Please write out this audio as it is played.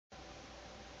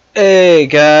Hey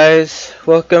guys,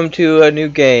 welcome to a new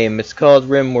game. It's called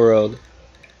RimWorld.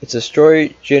 It's a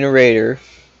story generator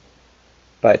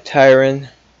by Tyron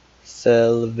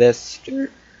Sylvester.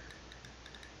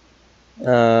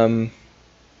 Let's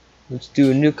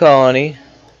do a new colony.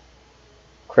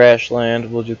 Crashland.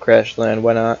 We'll do Crashland.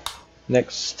 Why not?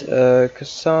 Next,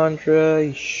 Cassandra.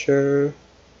 You sure?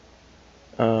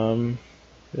 Really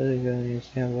gonna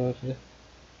understand about it.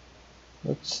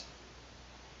 Let's.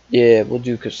 Yeah, we'll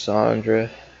do Cassandra.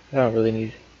 I don't really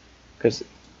need, because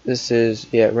this is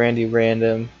Randy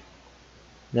Random.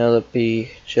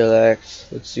 Penelope, chillax.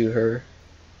 Let's do her.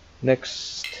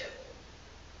 Next.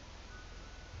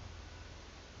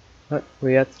 What?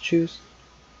 We have to choose?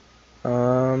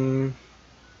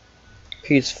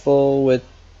 Peaceful with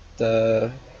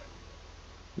the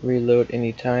reload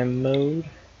anytime mode.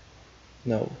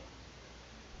 No.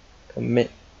 Commit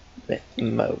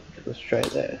mode. Let's try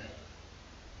that.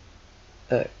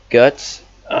 Guts.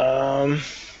 Let's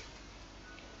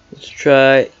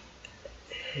try.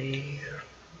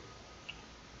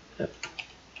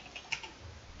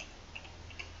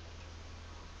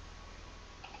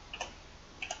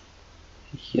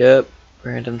 Yep.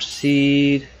 Random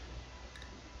seed.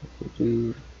 We'll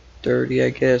do 30, I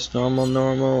guess.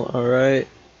 Normal. Alright.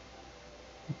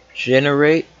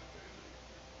 Generate.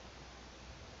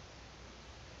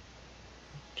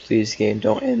 Please, game,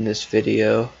 don't end this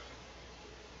video.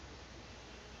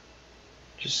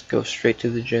 Just go straight to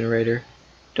the generator.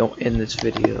 Don't end this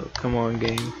video. Come on,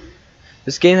 game.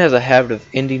 This game has a habit of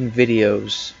ending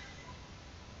videos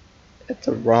at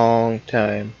the wrong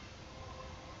time.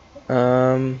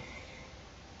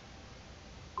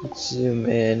 Let's zoom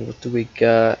in. What do we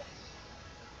got?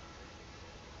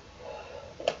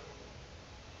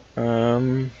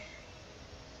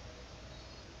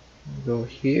 Go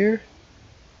here.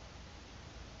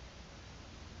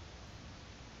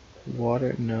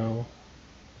 Water, no.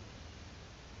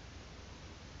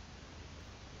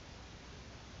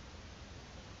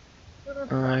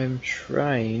 I'm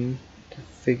trying to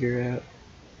figure out.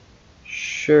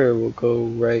 Sure, we'll go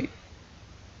right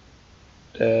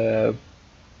there.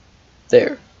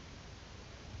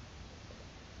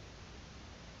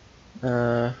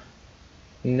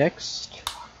 Next.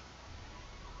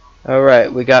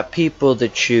 Alright, we got people to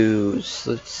choose.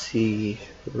 Let's see.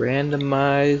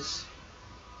 Randomize.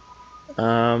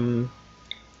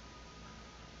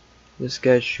 This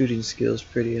guy's shooting skill is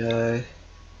pretty high.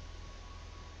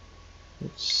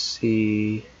 Let's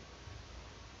see.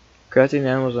 Crafting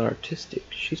animals and artistic.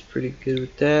 She's pretty good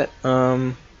with that.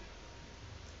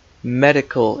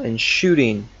 Medical and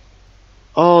shooting.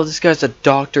 Oh, this guy's a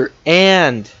doctor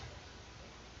and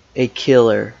a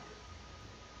killer.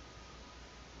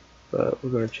 But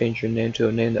we're gonna change your name to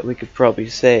a name that we could probably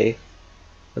say.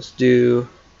 Let's do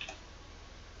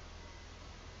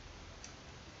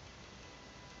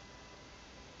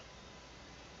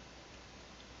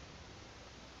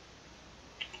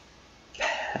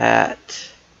Pat.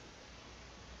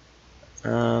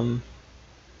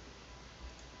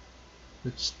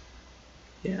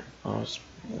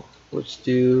 Let's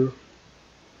do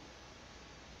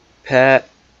Pat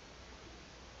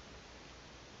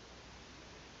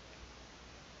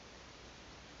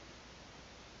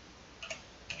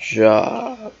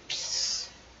Jobs.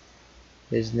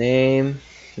 His name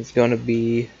is gonna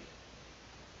be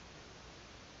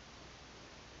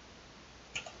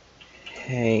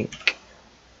Hank.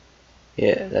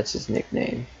 Yeah, that's his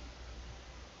nickname.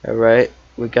 Alright,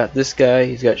 we got this guy.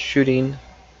 He's got shooting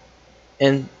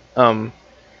and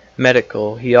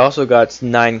medical. He also got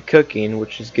 9 cooking,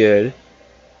 which is good.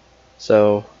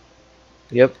 So,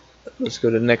 yep. Let's go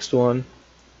to the next one.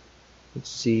 Let's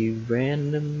see,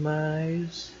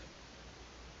 randomize.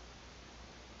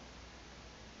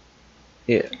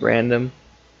 Yeah, random.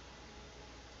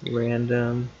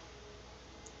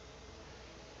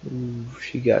 Ooh,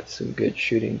 she got some good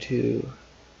shooting too.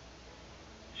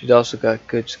 She's also got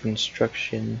good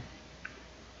construction.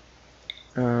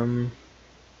 Oh,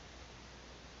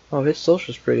 his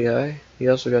social's pretty high. He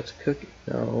also got the cookie.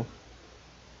 No.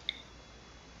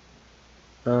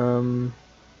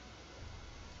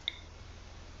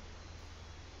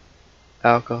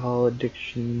 Alcohol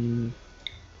addiction.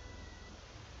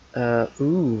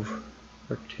 Ooh.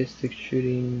 Artistic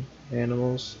shooting,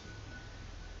 animals.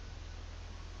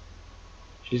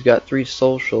 She's got 3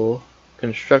 social.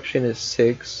 Construction is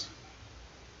 6.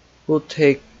 We'll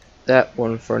take that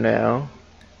one for now.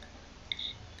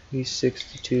 He's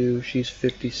 62. She's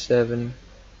 57.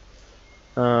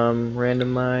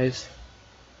 Randomize.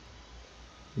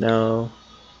 No.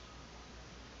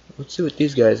 Let's see what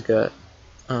these guys got.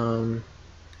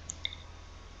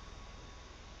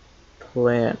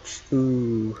 plants.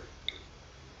 Ooh.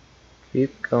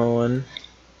 Keep going.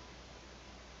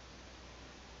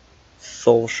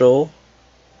 Social,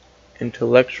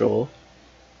 intellectual,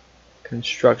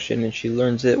 construction, and she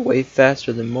learns it way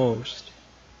faster than most.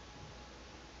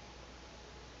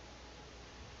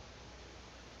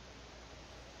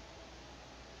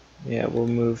 Yeah, we'll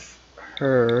move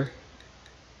her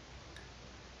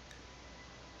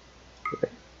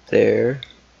right there.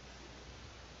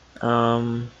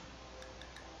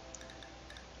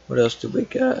 What else do we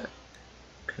got?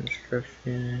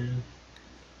 Construction.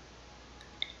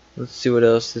 Let's see what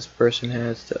else this person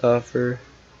has to offer.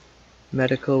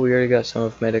 Medical, we already got some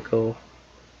of medical.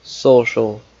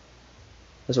 Social,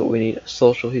 that's what we need.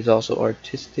 Social, he's also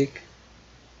artistic.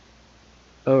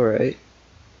 Alright.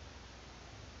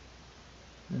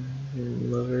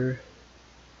 Lover.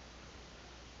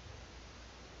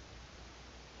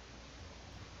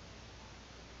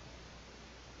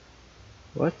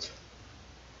 What?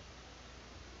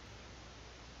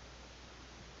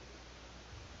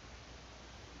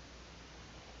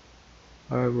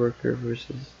 Hard worker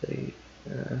versus a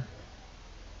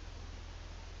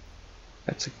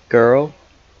that's a girl.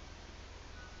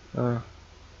 I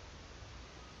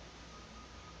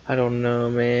don't know,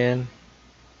 man.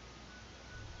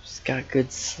 She's got good.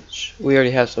 We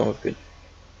already have someone with good.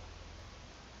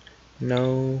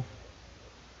 No.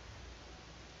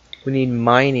 We need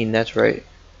mining. That's right.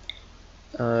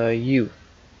 You.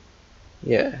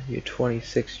 Yeah, you're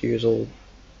 26 years old.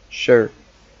 Sure.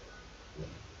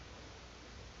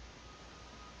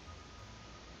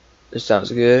 This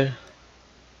sounds good.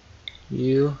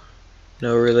 You.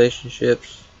 No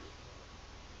relationships.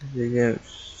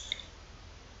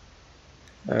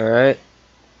 Alright.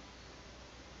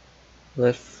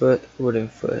 Left foot, wooden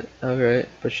foot. Alright.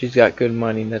 But she's got good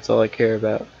money. That's all I care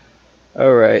about.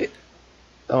 Alright.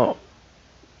 Oh.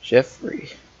 Jeffrey.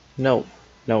 No.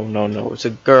 No, no, no. It's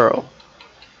a girl.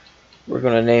 We're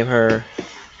gonna name her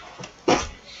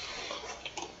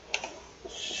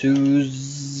Suzanne.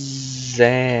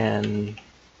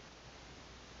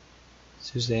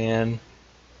 Suzanne.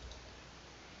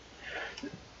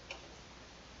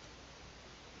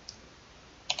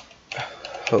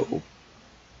 Ho.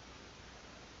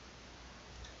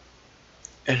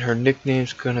 And her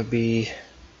nickname's gonna be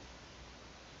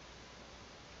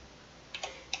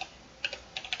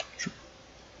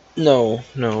no,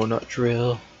 not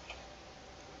Drill.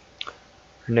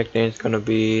 Her nickname's gonna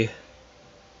be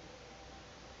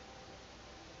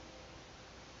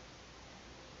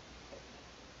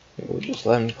we'll just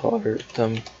let him call her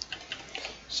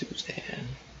Suzanne.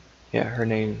 Yeah, her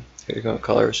name. They're gonna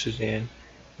call her Suzanne.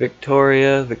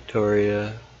 Victoria,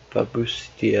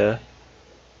 Babustia,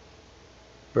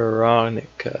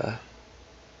 Veronica.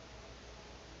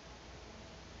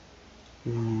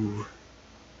 Ooh.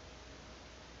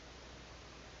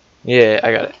 Yeah,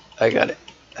 I got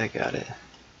it.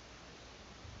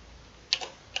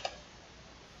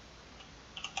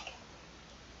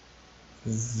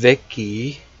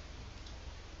 Vicky.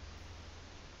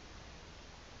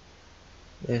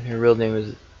 And her real name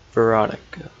is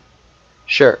Veronica.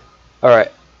 Sure.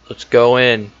 Alright, let's go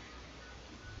in.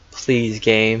 Please,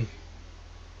 game.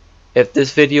 If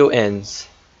this video ends,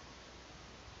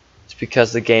 it's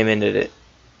because the game ended it.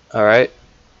 Alright?